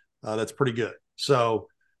in that's pretty good. So,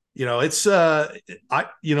 it's I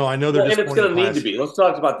know they're and it's going to need to be. Let's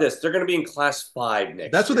talk about this. They're going to be in Class 5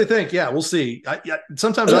 next. That's what they think. Yeah, we'll see.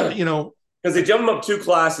 Sometimes because they jump them up 2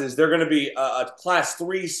 classes, they're going to be a Class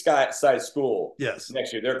 3 size school. Yes,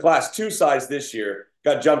 next year. They're Class 2 size this year.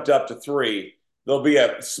 Got jumped up to 3. There'll be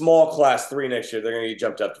a small Class 3 next year. They're going to get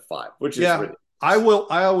jumped up to 5, which is ridiculous.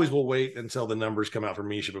 I always will wait until the numbers come out for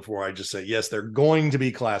Misha before I just say, yes, they're going to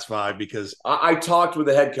be Class 5, because I talked with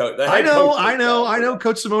the head coach. I know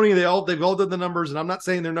Coach Simone, they've all done the numbers, and I'm not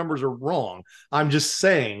saying their numbers are wrong. I'm just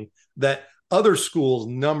saying that other schools'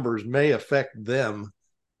 numbers may affect them.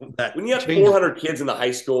 When you have 400 kids in the high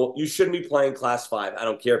school, you shouldn't be playing Class 5. I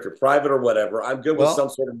don't care if you're private or whatever. I'm good with some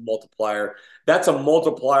sort of multiplier. That's a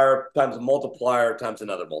multiplier times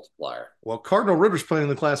another multiplier. Well, Cardinal River's playing in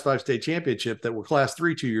the Class 5 state championship that were Class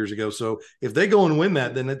 3 2 years ago. So if they go and win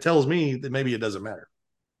that, then it tells me that maybe it doesn't matter.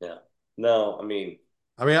 Yeah. No, I mean,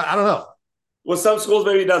 I don't know. Well, some schools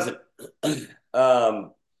maybe it doesn't.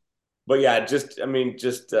 But yeah,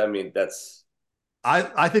 that's.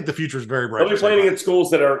 I think the future is very bright. They'll be playing at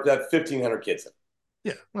schools that have 1,500 kids in.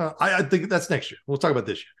 Yeah, well, I think that's next year. We'll talk about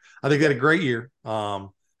this year. I think they had a great year.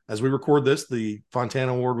 As we record this, the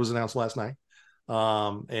Fontana Award was announced last night.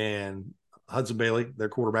 And Hudson Bailey, their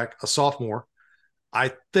quarterback, a sophomore.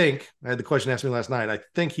 I had the question asked me last night. I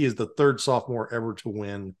think he is the 3rd sophomore ever to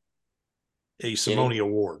win a Simone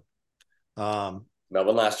Award.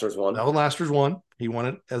 Melvin Laster's won. He won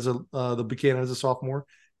it as the Buchanan as a sophomore.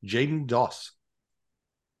 Jaden Doss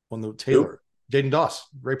won the Taylor. Jaden Doss,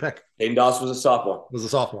 Ray Peck. Jaden Doss was a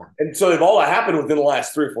sophomore. And so they've all happened within the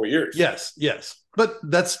last 3 or 4 years. Yes. But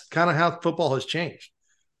that's kind of how football has changed.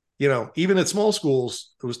 Even at small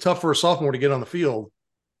schools, it was tough for a sophomore to get on the field,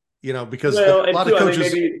 because a lot of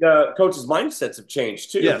coaches. Maybe the coaches' mindsets have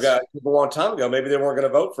changed too. Yes. A long time ago, maybe they weren't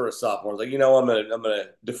going to vote for a sophomore. Like, I'm going to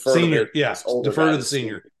defer senior. Defer to the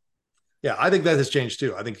senior. Yeah, I think that has changed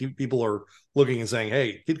too. I think people are looking and saying,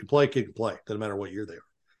 "Hey, kid can play. Doesn't matter what year they are."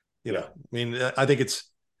 I think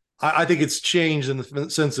it's changed in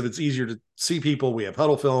the sense of it's easier to see people. We have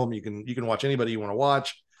huddle film. You can watch anybody you want to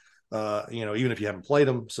watch. Even if you haven't played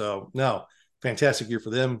them. So no, fantastic year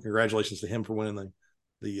for them. Congratulations to him for winning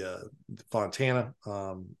the Fontana,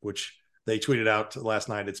 which they tweeted out last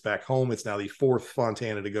night. It's back home. It's now the 4th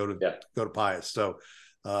Fontana to go to Pius. So.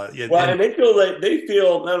 And they feel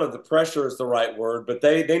I don't know if the pressure is the right word, but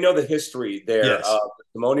they know the history there of the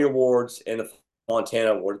Simone Awards and the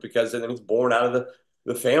Fontana Awards, because it was born out of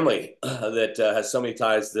the family that has so many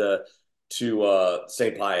ties to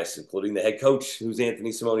St. Pius, including the head coach, who's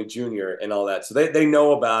Anthony Simone Jr. and all that. So they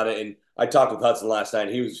know about it. And I talked with Hudson last night.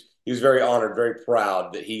 He was very honored, very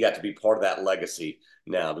proud that he got to be part of that legacy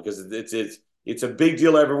now, because it's a big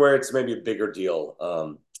deal everywhere. It's maybe a bigger deal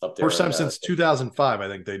up there. First time since 2005, I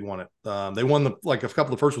think they'd won it. They won a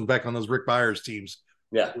couple of first ones back on those Rick Byers teams.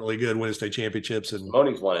 Yeah, really good, winning state championships, and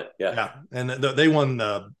Moni's won it. Yeah, and they won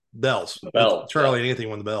the bells. Charlie and Anthony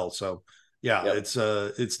won the bells. So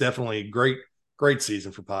it's definitely great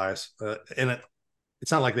season for Pius. And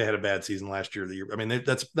it's not like they had a bad season last year.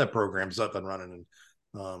 That program's up and running,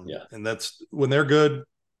 and that's when they're good.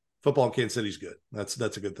 Football in Kansas City's good.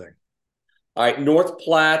 That's a good thing. All right, North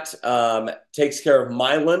Platte takes care of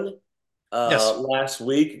Milan last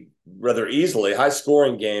week rather easily. High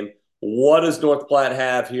scoring game. What does North Platte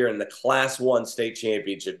have here in the Class 1 state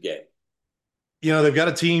championship game? They've got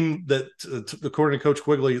a team that, according to Coach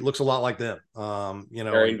Quigley, looks a lot like them.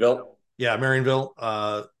 Marionville. Yeah, Marionville.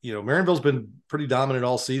 Marionville's been pretty dominant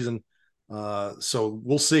all season. So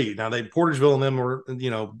we'll see. Now Portageville and them were,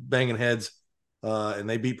 banging heads. and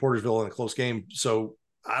they beat Portersville in a close game. So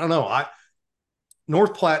I don't know.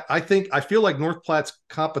 North Platte, I feel like North Platte's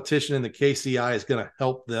competition in the KCI is going to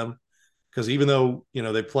help them, because even though,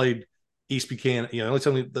 they played East Buchanan, the only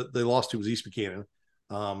time they lost to was East Buchanan.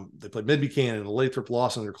 They played Mid Buchanan and Lathrop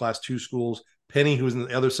lost in their Class 2 schools. Penny, who was in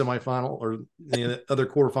the other semifinal or the other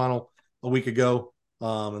quarterfinal a week ago,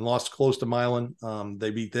 and lost close to Milan.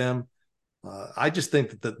 They beat them. I just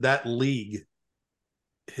think that league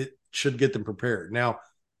should get them prepared. Now,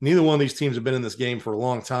 neither one of these teams have been in this game for a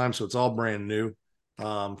long time, so it's all brand new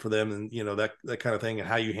for them, and that kind of thing, and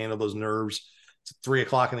how you handle those nerves. It's a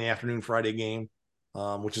 3:00 in the afternoon Friday game,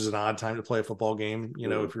 which is an odd time to play a football game.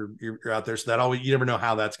 If you're out there, so that you never know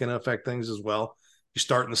how that's going to affect things as well. You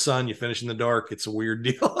start in the sun, you finish in the dark. It's a weird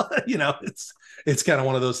deal. It's kind of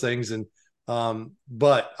one of those things. And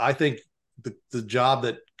but I think the job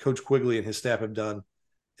that Coach Quigley and his staff have done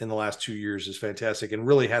in the last 2 years is fantastic, and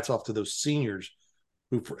really hats off to those seniors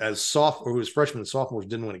who as freshmen and sophomores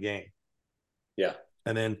didn't win a game. Yeah.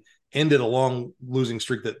 And then ended a long losing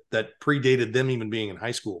streak that predated them even being in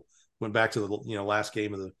high school. Went back to the last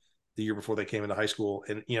game of the year before they came into high school.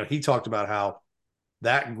 And he talked about how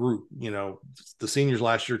that group, the seniors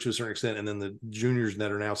last year to a certain extent, and then the juniors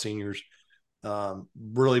that are now seniors,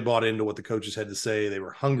 really bought into what the coaches had to say. They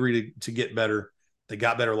were hungry to get better. They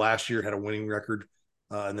got better last year, had a winning record.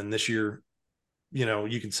 And then this year,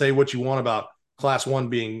 you can say what you want about Class 1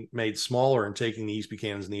 being made smaller and taking the East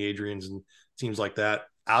Buchanans and the Adrians and teams like that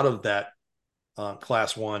out of that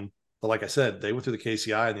Class 1. But like I said, they went through the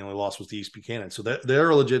KCI and the only loss was the East Buchanan. So they're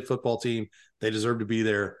a legit football team. They deserve to be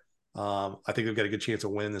there. I think they've got a good chance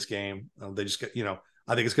of winning this game. They just got,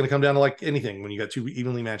 I think it's going to come down to like anything when you got two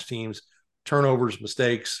evenly matched teams, turnovers,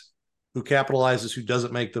 mistakes, who capitalizes, who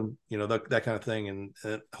doesn't make them, that kind of thing. And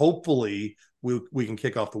hopefully we can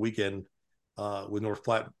kick off the weekend with North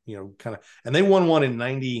Platte, kind of, and they won one in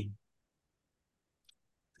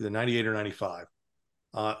 98 or 95,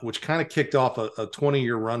 which kind of kicked off a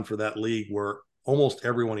 20-year run for that league where almost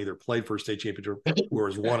everyone either played for a state championship or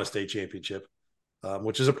has won a state championship,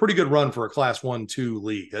 which is a pretty good run for a Class 1-2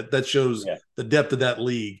 league. That shows the depth of that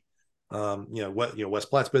league. West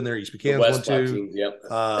Platte's been there. East Buchanan's won too.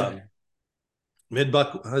 Yep.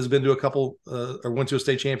 Mid-Buck has been to a couple or went to a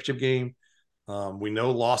state championship game. We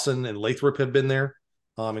know Lawson and Lathrop have been there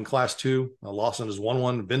in Class 2. Lawson has won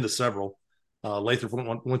one, been to several.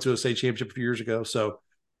 Lathrop went to a state championship a few years ago. So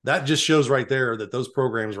that just shows right there that those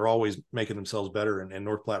programs are always making themselves better. And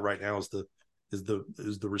North Platte right now is the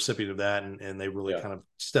recipient of that. And they really kind of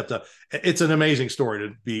stepped up. It's an amazing story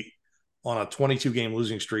to be on a 22-game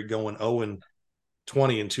losing streak, going 0-20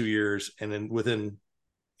 in 2 years. And then within,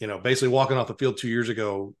 basically walking off the field 2 years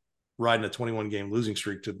ago, riding a 21-game losing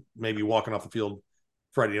streak to maybe walking off the field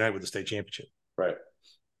Friday night with the state championship. Right.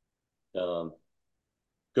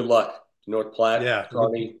 Good luck to North Platte,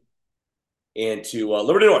 Kearney, and to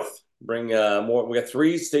Liberty North. Bring more. We got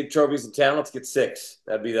 3 state trophies in town. Let's get 6.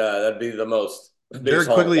 That'd be the most. Very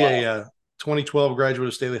quickly, a 2012 graduate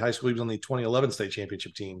of Staley High School. He was on the 2011 state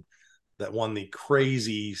championship team that won the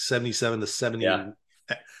crazy 77-70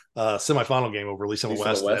 semifinal game over Lee Summit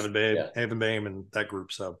West, Evan Boehm, and that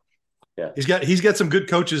group. So he's got some good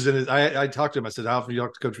coaches in it. I talked to him. I said, "How often do you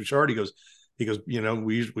talk to Coach Richard?" He goes,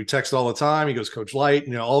 we text all the time. He goes, Coach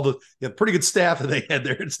Light, all the pretty good staff that they had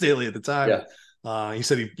there at Staley at the time. Yeah. He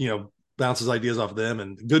said he bounces ideas off of them,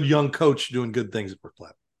 and good young coach doing good things at North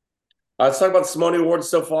Platte. Let's talk about the Simone Awards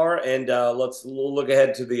so far, and let's look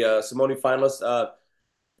ahead to the Simone finalists.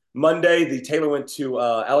 Monday, the Taylor went to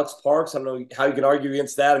Alex Parks. I don't know how you can argue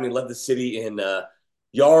against that. I mean, led the city in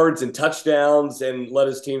yards and touchdowns and led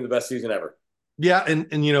his team the best season ever. Yeah, and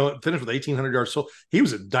finished with 1,800 yards. So he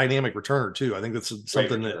was a dynamic returner too. I think that's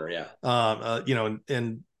something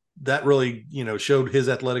and that really showed his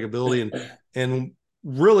athletic ability and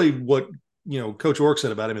really what Coach Ork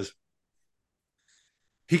said about him is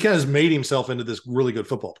he kind of made himself into this really good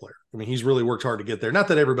football player. I mean, he's really worked hard to get there. Not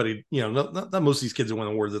that everybody, not most of these kids that win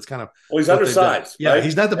awards. That's kind of he's undersized. Yeah, right?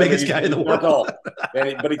 He's not the biggest guy in the world,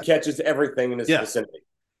 but he catches everything in his vicinity.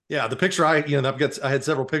 Yeah, the picture I had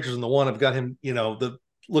several pictures, and the one I've got him,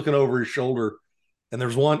 looking over his shoulder, and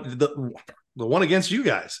there's one the one against you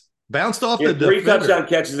guys bounced off the 3 touchdown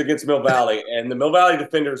catches against Mill Valley, and the Mill Valley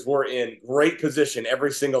defenders were in great position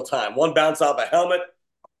every single time. One bounced off a helmet,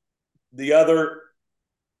 the other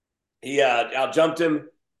he out-jumped him.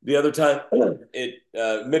 The other time,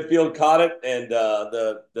 midfield caught it, and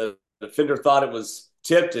the defender thought it was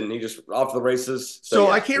tipped, and he just off the races. So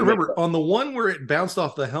I can't remember on the one where it bounced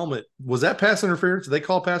off the helmet. Was that pass interference? Did they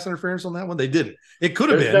call pass interference on that one? They didn't. It could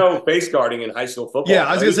have been. There's no face guarding in high school football. Yeah,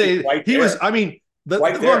 I was gonna say he was. I mean, right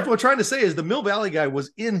what there I'm trying to say is the Mill Valley guy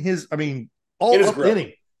was in his, I mean, in all his up grill.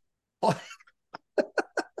 inning.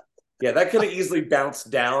 Yeah, that could have easily bounced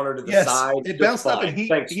down or to the Yes, side. it Just bounced up, fine. and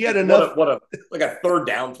Thanks. he had What enough. a like a third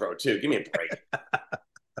down throw too. Give me a break.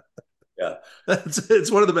 Yeah.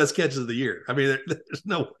 It's one of the best catches of the year. I mean, there's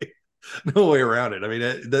no way around it. I mean,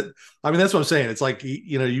 that's what I'm saying. It's like,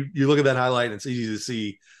 you look at that highlight and it's easy to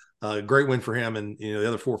see. Great win for him, and the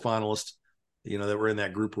other 4 finalists, that were in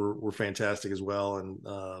that group were fantastic as well, and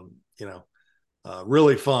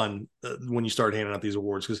really fun when you start handing out these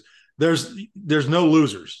awards, because there's no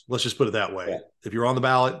losers. Let's just put it that way. Yeah. If you're on the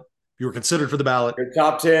ballot, if you were considered for the ballot, Your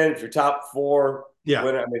top 10, if your top 4, yeah,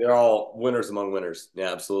 winner. I mean, they're all winners among winners.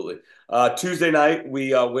 Yeah, absolutely. Tuesday night,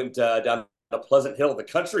 we went down to Pleasant Hill, the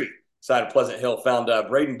country side of Pleasant Hill, found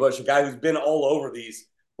Braden Bush, a guy who's been all over these,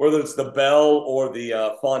 whether it's the Bell or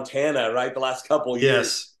the Fontana, right? The last couple of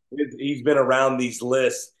years, yes, he's been around these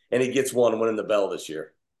lists, and he gets one winning the Bell this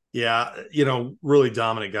year. yeah, really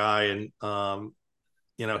dominant guy, and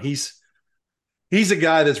he's a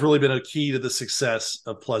guy that's really been a key to the success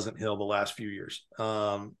of Pleasant Hill the last few years.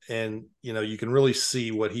 And you can really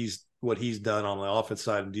see what he's done on the offense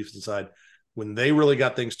side and defense side when they really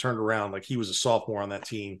got things turned around. Like, he was a sophomore on that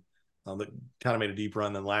team that kind of made a deep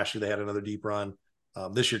run. Then last year they had another deep run.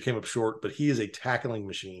 This year came up short, but he is a tackling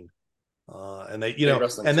machine. And they,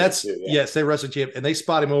 and that's too, yeah. Yes, they wrestling champ, and they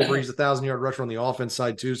spot him over. He's a 1,000-yard rusher on the offense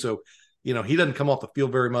side too. So, he doesn't come off the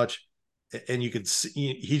field very much, and you could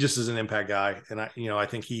see he just is an impact guy. And I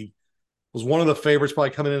think he was one of the favorites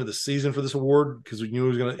probably coming into the season for this award, because we knew he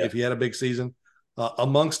was going to, if he had a big season,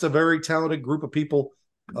 amongst a very talented group of people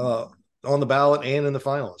on the ballot and in the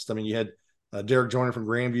finalists. I mean, you had Derek Joyner from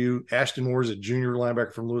Grandview, Ashton Moore is a junior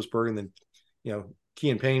linebacker from Lewisburg, and then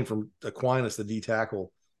Kean Payne from Aquinas, the D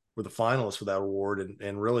tackle, were the finalists for that award,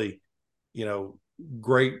 and really,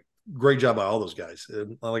 great job by all those guys.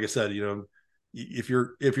 And like I said, if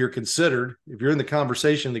you're considered, if you're in the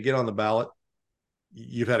conversation to get on the ballot,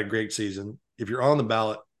 you've had a great season. If you're on the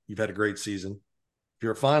ballot, you've had a great season. If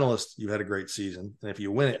you're a finalist, you've had a great season. And if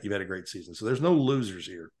you win it, you've had a great season. So there's no losers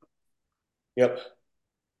here. Yep.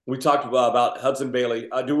 We talked about Hudson Bailey.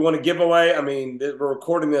 Do we want to give away? I mean, we're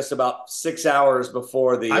recording this about 6 hours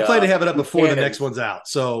before the. I plan to have it up before the next one's out,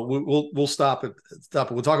 so we'll stop it.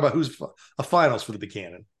 We'll talk about who's a finals for the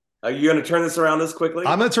Buchanan. Are you going to turn this around this quickly?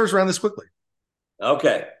 I'm going to turn this around this quickly.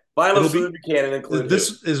 Okay. Finals for the Buchanan include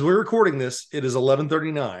this. As we're recording this, it is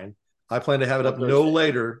 11:39. I plan to have it up no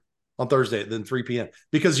later on Thursday than 3 p.m.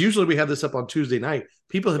 because usually we have this up on Tuesday night.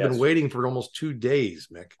 People have been waiting for almost 2 days,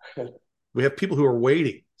 Mick. We have people who are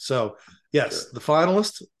waiting. So, yes, the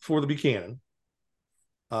finalist for the Buchanan,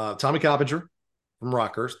 Tommy Coppinger from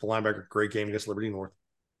Rockhurst, the linebacker, great game against Liberty North.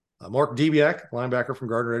 Mark Debiak, linebacker from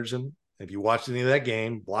Gardner-Edgerton. If you watched any of that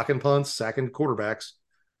game, blocking punts, sacking quarterbacks.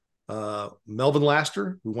 Melvin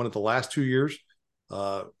Laster, who won it the last 2 years,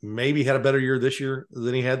 maybe had a better year this year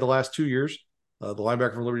than he had the last 2 years. The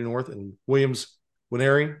linebacker from Liberty North, and Williams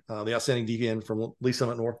Winery, the outstanding DN from Lee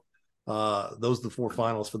Summit North. Those are the 4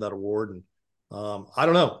 finalists for that award. And I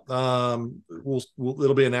don't know.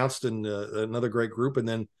 It'll be announced in another great group, and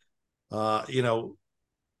then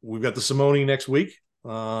we've got the Simone next week.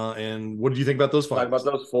 And what do you think about those finalists? Talk about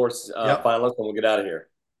those 4 finalists, and we'll get out of here.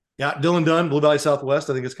 Yeah, Dylan Dunn, Blue Valley Southwest.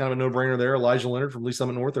 I think it's kind of a no-brainer there. Elijah Leonard from Lee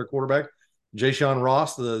Summit North, their quarterback. Jay Sean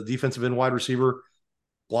Ross, the defensive end wide receiver,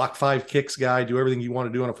 block 5 kicks guy, do everything you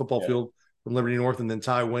want to do on a football field from Liberty North. And then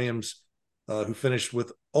Ty Williams, who finished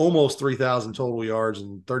with almost 3,000 total yards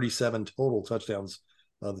and 37 total touchdowns,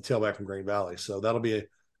 the tailback from Green Valley. So that'll be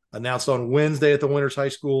announced on Wednesday at the Winters High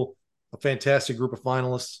School. A fantastic group of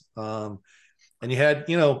finalists. And you had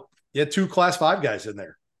 2 Class 5 guys in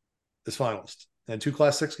there as finalists and 2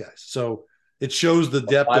 Class 6 guys. So it shows the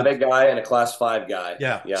depth. A 5A guy and a Class 5 guy.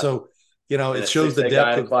 Yeah. So, it shows the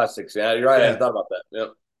depth of Class 6. Yeah, you're right. I hadn't thought about that.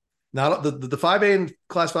 Yep. Not the 5A and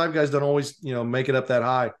Class 5 guys don't always, make it up that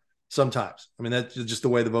high sometimes. I mean, that's just the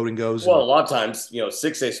way the voting goes. Well, a lot of times,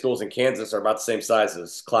 6A schools in Kansas are about the same size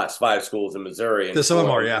as Class 5 schools in Missouri. And some of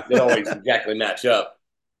them are, yeah. They don't always exactly match up.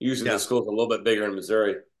 Usually the school's a little bit bigger in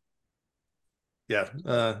Missouri. Yeah.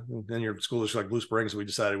 Then your school is like Blue Springs. We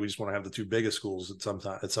decided we just want to have the 2 biggest schools at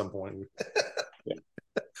some point.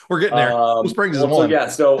 We're getting there. Blue Springs is one.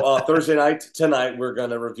 So Thursday night, tonight, we're going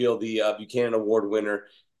to reveal the Buchanan Award winner.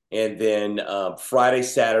 And then Friday,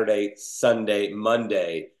 Saturday, Sunday,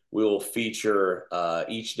 Monday, we will feature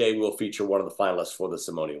each day we'll feature one of the finalists for the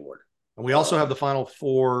Simone Award. And we also have the final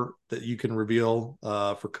 4 that you can reveal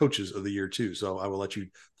for coaches of the year too. So I will let you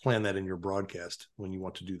plan that in your broadcast when you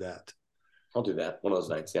want to do that. I'll do that one of those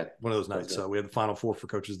nights. Yeah, one of those nights. So we have the final 4 for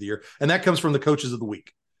coaches of the year, and that comes from the coaches of the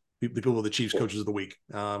week. people with the Chiefs Coaches of the Week,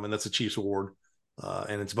 and that's the Chiefs Award,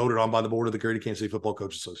 and it's voted on by the board of the Greater Kansas City Football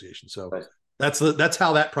Coaches Association. So that's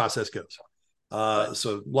how that process goes.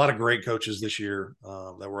 So a lot of great coaches this year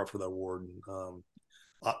that were up for that award.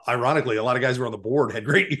 Ironically, a lot of guys who were on the board had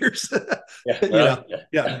great years.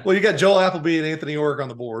 Yeah. Well, you got Joel Appleby and Anthony Orrick on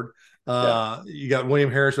the board. You got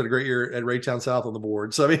William Harris with a great year at Raytown South on the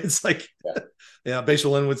board. So I mean, it's like,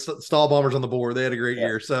 Bashal Linwood, Stall Bombers on the board. They had a great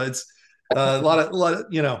year. So it's a lot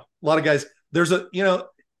of guys. There's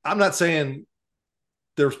I'm not saying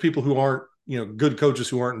there's people who aren't, good coaches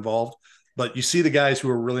who aren't involved, but you see the guys who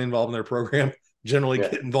are really involved in their program generally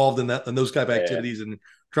get involved in those type of activities and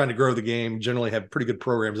trying to grow the game, generally have pretty good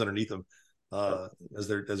programs underneath them as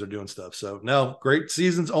they're doing stuff. So no, great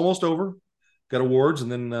season's almost over. Got awards,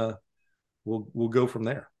 and then we'll go from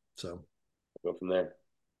there. So we'll go from there.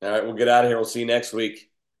 All right, we'll get out of here. We'll see you next week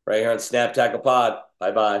right here on Snap Tackle Pod.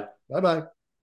 Bye-bye. Bye-bye.